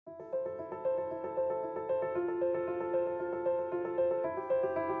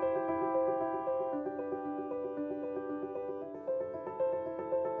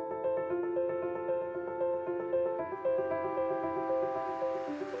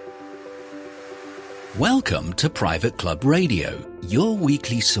Welcome to Private Club Radio, your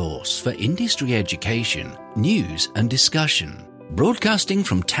weekly source for industry education, news and discussion. Broadcasting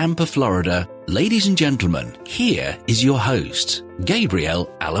from Tampa, Florida, ladies and gentlemen, here is your host, Gabriel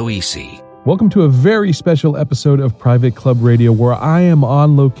Aloisi. Welcome to a very special episode of Private Club Radio where I am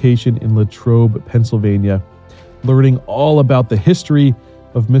on location in Latrobe, Pennsylvania, learning all about the history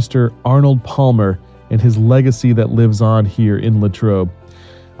of Mr. Arnold Palmer and his legacy that lives on here in Latrobe.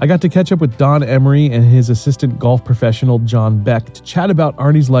 I got to catch up with Don Emery and his assistant golf professional, John Beck, to chat about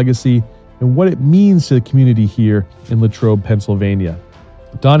Arnie's legacy and what it means to the community here in Latrobe, Pennsylvania.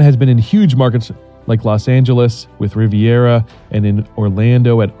 Don has been in huge markets like Los Angeles with Riviera and in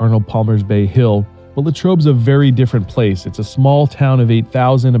Orlando at Arnold Palmer's Bay Hill, but Latrobe's a very different place. It's a small town of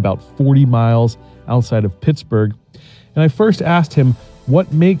 8,000, about 40 miles outside of Pittsburgh. And I first asked him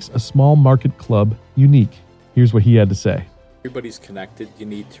what makes a small market club unique. Here's what he had to say. Everybody's connected. You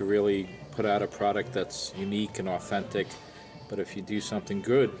need to really put out a product that's unique and authentic. But if you do something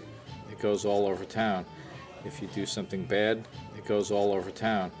good, it goes all over town. If you do something bad, it goes all over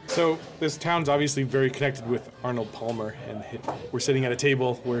town. So this town's obviously very connected with Arnold Palmer, and we're sitting at a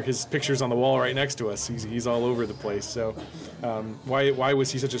table where his picture's on the wall right next to us. He's all over the place. So why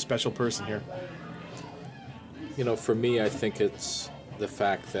was he such a special person here? You know, for me, I think it's the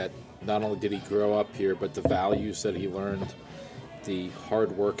fact that not only did he grow up here, but the values that he learned, the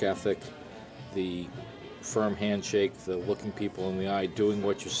hard work ethic, the firm handshake, the looking people in the eye, doing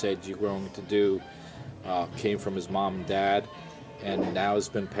what you said you're going to do, came from his mom and dad, and now has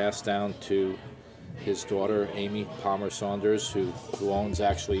been passed down to his daughter, Amy Palmer Saunders, who owns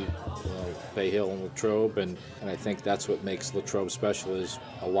actually Bay Hill and Latrobe, and I think that's what makes Latrobe special, is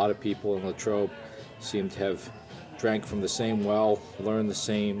a lot of people in Latrobe seem to have drank from the same well, learned the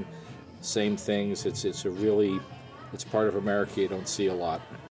same things. It's part of America you don't see a lot.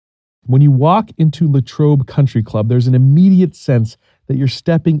 When you walk into Latrobe Country Club, there's an immediate sense that you're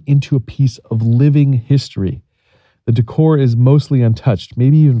stepping into a piece of living history. The decor is mostly untouched,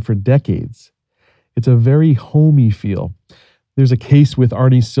 maybe even for decades. It's a very homey feel. There's a case with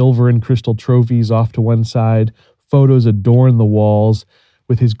Arnie's silver and crystal trophies off to one side. Photos adorn the walls,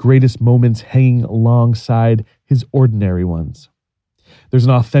 with his greatest moments hanging alongside his ordinary ones. There's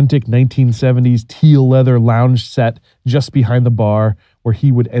an authentic 1970s teal leather lounge set just behind the bar where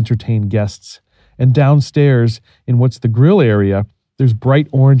he would entertain guests. And downstairs, in what's the grill area, there's bright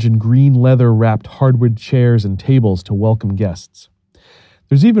orange and green leather wrapped hardwood chairs and tables to welcome guests.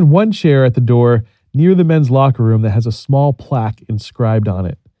 There's even one chair at the door near the men's locker room that has a small plaque inscribed on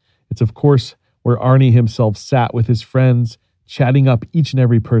it. It's, of course, where Arnie himself sat with his friends, chatting up each and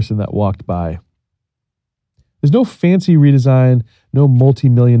every person that walked by. There's no fancy redesign, no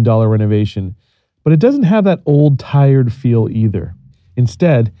multi-million-dollar renovation, but it doesn't have that old, tired feel either.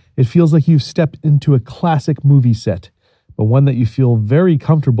 Instead, it feels like you've stepped into a classic movie set, but one that you feel very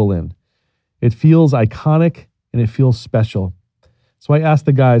comfortable in. It feels iconic, and it feels special. So I asked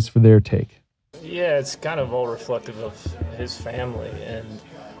the guys for their take. Yeah, it's kind of all reflective of his family, and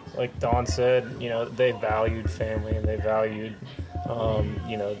like Don said, they valued family and they valued,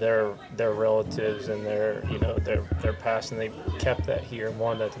 their relatives and their past, and they kept that here and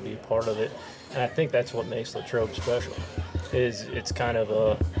wanted that to be part of it. And I think that's what makes Latrobe special. It's kind of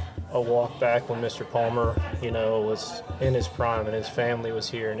a walk back when Mr. Palmer, was in his prime and his family was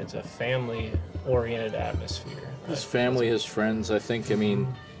here, and it's a family-oriented atmosphere. His family, his friends, I think.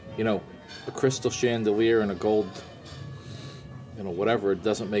 A crystal chandelier and a gold. Whatever, it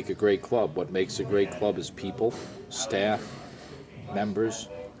doesn't make a great club. What makes a great club is people, staff, members,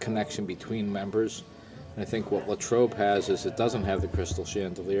 connection between members. And I think what Latrobe has is it doesn't have the crystal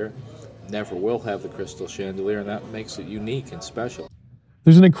chandelier, never will have the crystal chandelier, and that makes it unique and special.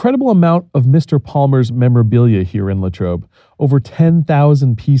 There's an incredible amount of Mr. Palmer's memorabilia here in Latrobe, over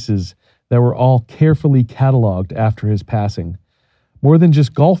 10,000 pieces that were all carefully cataloged after his passing. More than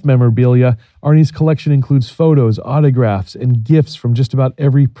just golf memorabilia, Arnie's collection includes photos, autographs, and gifts from just about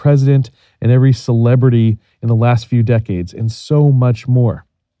every president and every celebrity in the last few decades, and so much more.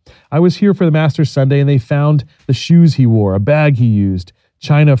 I was here for the Masters Sunday, and they found the shoes he wore, a bag he used,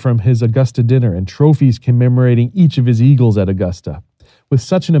 china from his Augusta dinner, and trophies commemorating each of his Eagles at Augusta. With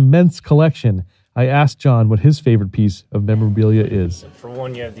such an immense collection, I asked John what his favorite piece of memorabilia is. For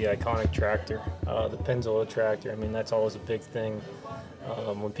one, you have the iconic tractor, the Pennzoil tractor. That's always a big thing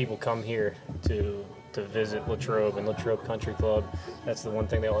when people come here to visit Latrobe and Latrobe Country Club. That's the one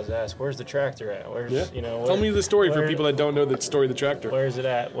thing they always ask: where's the tractor at? Tell me the story for people that don't know the story of the tractor. Where's it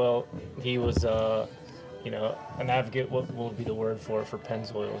at? Well, he was an advocate. What will be the word for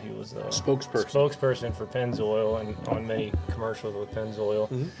Pennzoil? He was the Spokesperson for Pennzoil, and on many commercials with Pennzoil.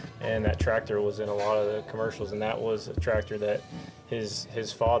 And that tractor was in a lot of the commercials, and that was a tractor that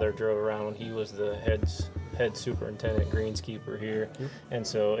his father drove around when he was the head superintendent greenskeeper here. And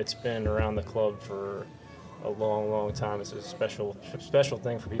so it's been around the club for a long time. It's a special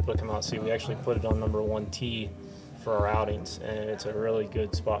thing for people to come out and see. We actually put it on number 1 tee for our outings, and it's a really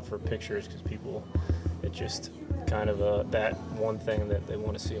good spot for pictures because people, it's just kind of that one thing that they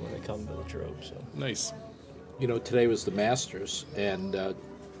want to see when they come to Latrobe. So Nice. Today was the Masters, and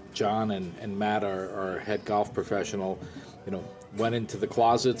John and Matt, our head golf professional, went into the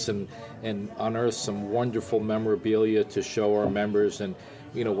closets and unearthed some wonderful memorabilia to show our members. And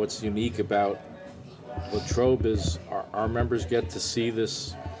what's unique about Latrobe is our members get to see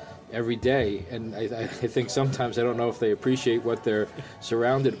this every day, and I think sometimes I don't know if they appreciate what they're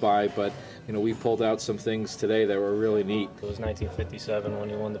surrounded by, but we pulled out some things today that were really neat. It was 1957 when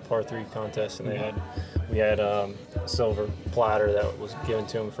he won the par 3 contest, and we had a silver platter that was given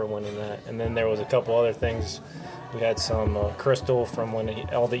to him for winning that. And then there was a couple other things. We had some crystal from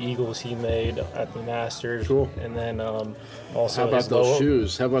all the eagles he made at the Masters. Cool. And then also How about those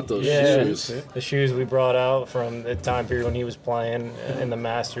shoes? shoes? The shoes we brought out from the time period when he was playing in the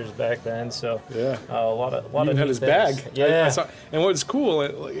Masters back then. So a lot of Even had his bag. Yeah. I saw, and what's cool,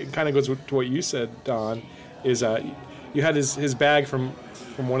 it kind of goes to what you said, Don, is you had his bag from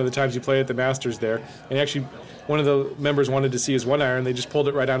one of the times you played at the Masters there, and actually one of the members wanted to see his 1-iron. They just pulled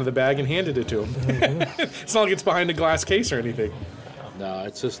it right out of the bag and handed it to him. It's not like it's behind a glass case or anything. No,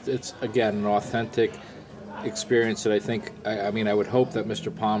 it's again an authentic experience that I think. I would hope that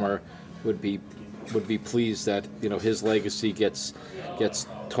Mr. Palmer would be pleased that his legacy gets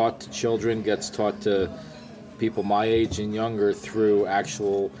taught to children, gets taught to people my age and younger through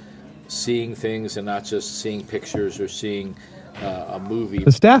actual seeing things and not just seeing pictures or seeing a movie.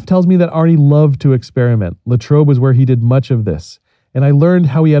 The staff tells me that Arnie loved to experiment. Latrobe was where he did much of this. And I learned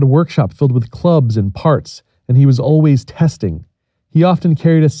how he had a workshop filled with clubs and parts, and he was always testing. He often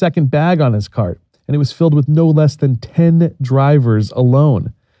carried a second bag on his cart, and it was filled with no less than 10 drivers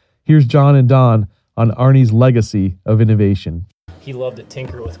alone. Here's John and Don on Arnie's legacy of innovation. He loved to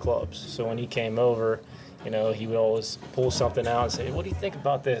tinker with clubs. So when he came over, he would always pull something out and say, "What do you think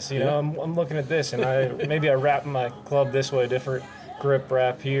about this? I'm looking at this, and I wrap my club this way, different grip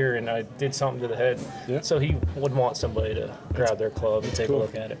wrap here, and I did something to the head." Yeah. So he would want somebody to grab their club and take a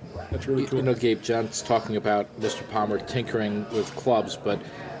look at it. That's really cool. Gabe, John's talking about Mr. Palmer tinkering with clubs, but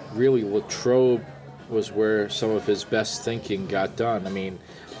really Latrobe was where some of his best thinking got done.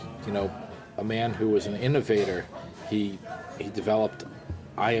 A man who was an innovator. He developed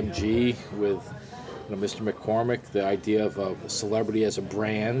IMG with Mr. McCormick, the idea of a celebrity as a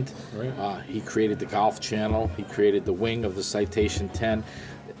brand. Right. He created the Golf Channel. He created the wing of the Citation 10.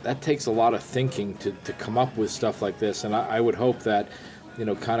 That takes a lot of thinking to come up with stuff like this, and I would hope that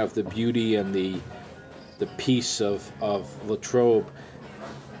kind of the beauty and the peace of Latrobe,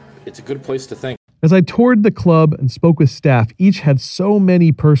 it's a good place to think. As I toured the club and spoke with staff, each had so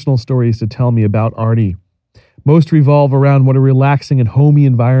many personal stories to tell me about Arnie. Most revolve around what a relaxing and homey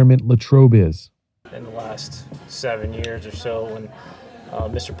environment Latrobe is. In the last 7 years or so, when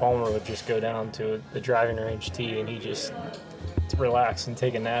Mr. Palmer would just go down to the driving range tee and he just relax and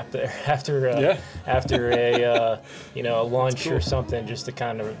take a nap there after a lunch or something, just to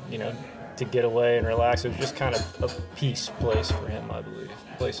kind of to get away and relax. It was just kind of a peace place for him, I believe.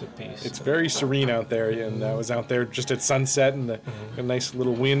 Place of peace. It's very serene out there, and I was out there just at sunset, and a nice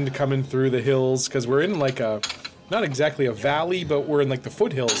little wind coming through the hills, because we're in not exactly a valley, but we're in the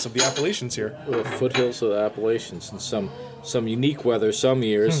foothills of the Appalachians here. The foothills of the Appalachians, and some unique weather some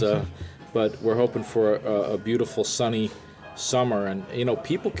years, but we're hoping for a beautiful sunny summer. And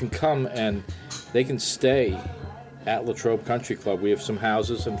people can come and they can stay at Latrobe Country Club. We have some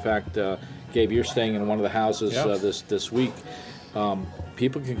houses. In fact, Gabe, you're staying in one of the houses this week.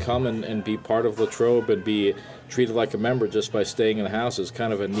 People can come and be part of Latrobe and be treated like a member just by staying in the house. It's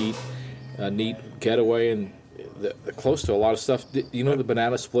kind of a neat getaway, and they're close to a lot of stuff. The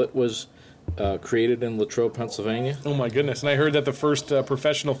Banana Split was created in Latrobe, Pennsylvania. Oh my goodness! And I heard that the first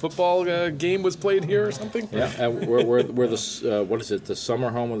professional football game was played here or something. Yeah, and we're the what is it? The summer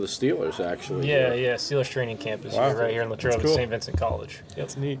home of the Steelers, actually. Yeah. Steelers training camp is right here in Latrobe, cool. St. Vincent College. Yep.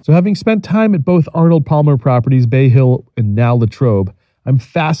 That's neat. So, having spent time at both Arnold Palmer properties, Bay Hill and now Latrobe, I'm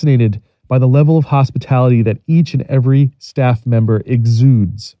fascinated by the level of hospitality that each and every staff member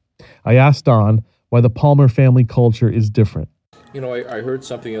exudes. I asked Don why the Palmer family culture is different. I heard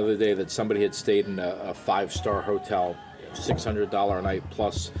something the other day that somebody had stayed in a 5-star hotel, $600 a night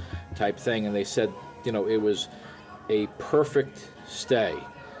plus type thing, and they said it was a perfect stay,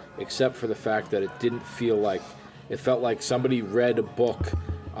 except for the fact that it didn't feel like, it felt like somebody read a book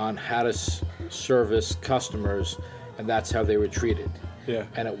on how to service customers, and that's how they were treated. Yeah.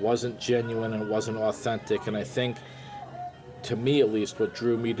 And it wasn't genuine and it wasn't authentic. And I think, to me at least, what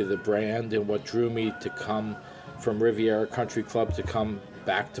drew me to the brand and what drew me to come from Riviera Country Club to come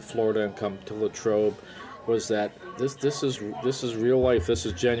back to Florida and come to Latrobe was that this is real life. This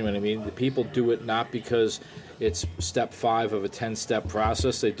is genuine. I mean, the people do it not because it's step 5 of a 10-step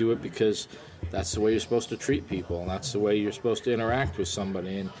process. They do it because that's the way you're supposed to treat people, and that's the way you're supposed to interact with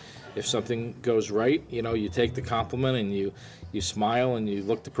somebody. And if something goes right, you take the compliment and you smile and you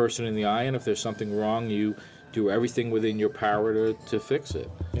look the person in the eye, and if there's something wrong, you do everything within your power to fix it.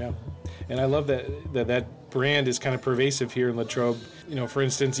 Yeah. And I love that brand is kind of pervasive here in Latrobe. For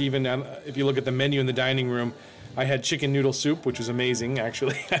instance, even if you look at the menu in the dining room, I had chicken noodle soup, which was amazing,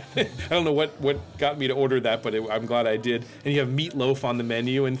 actually. I don't know what got me to order that, but I'm glad I did. And you have meatloaf on the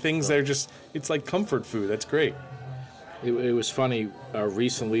menu and things that are just, it's like comfort food. That's great. It was funny.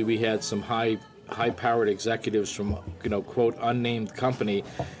 Recently, we had some high-powered executives from, quote, unnamed company,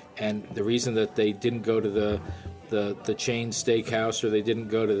 and the reason that they didn't go to the chain steakhouse or they didn't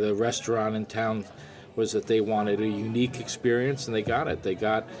go to the restaurant in town was that they wanted a unique experience, and they got it. They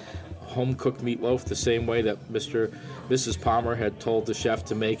got home-cooked meatloaf the same way that Mrs. Palmer had told the chef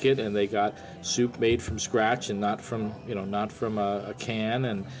to make it, and they got soup made from scratch and not from a can,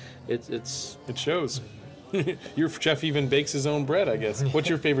 and it shows. Your chef even bakes his own bread, I guess. What's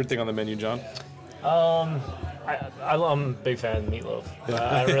your favorite thing on the menu, John? I'm a big fan of meatloaf.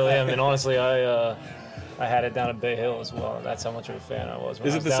 I really am, and honestly, I had it down at Bay Hill as well, and that's how much of a fan I was.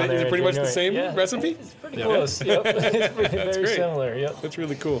 Is it the same? Is it pretty much the same recipe? It's pretty close. Yep, it's very similar. Yep, that's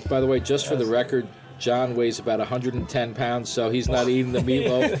really cool. By the way, just for the record, John weighs about 110 pounds, so he's not eating the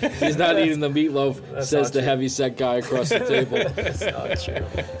meatloaf. He's not eating the meatloaf, says the heavyset guy across the table. That's not true.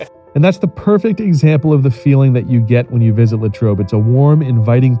 And that's the perfect example of the feeling that you get when you visit Latrobe. It's a warm,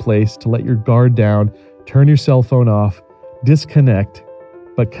 inviting place to let your guard down, turn your cell phone off, disconnect,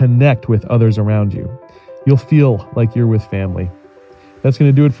 but connect with others around you. You'll feel like you're with family. That's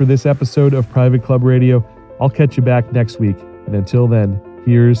going to do it for this episode of Private Club Radio. I'll catch you back next week. And until then,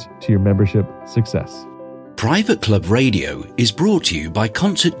 here's to your membership success. Private Club Radio is brought to you by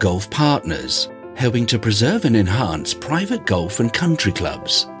Concert Golf Partners, helping to preserve and enhance private golf and country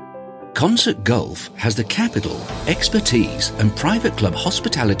clubs. Concert Golf has the capital, expertise, and private club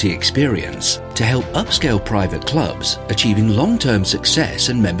hospitality experience to help upscale private clubs achieving long-term success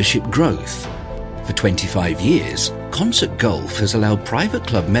and membership growth. For 25 years, Concert Golf has allowed private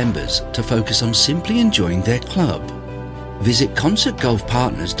club members to focus on simply enjoying their club. Visit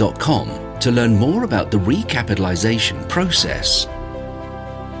concertgolfpartners.com to learn more about the recapitalization process.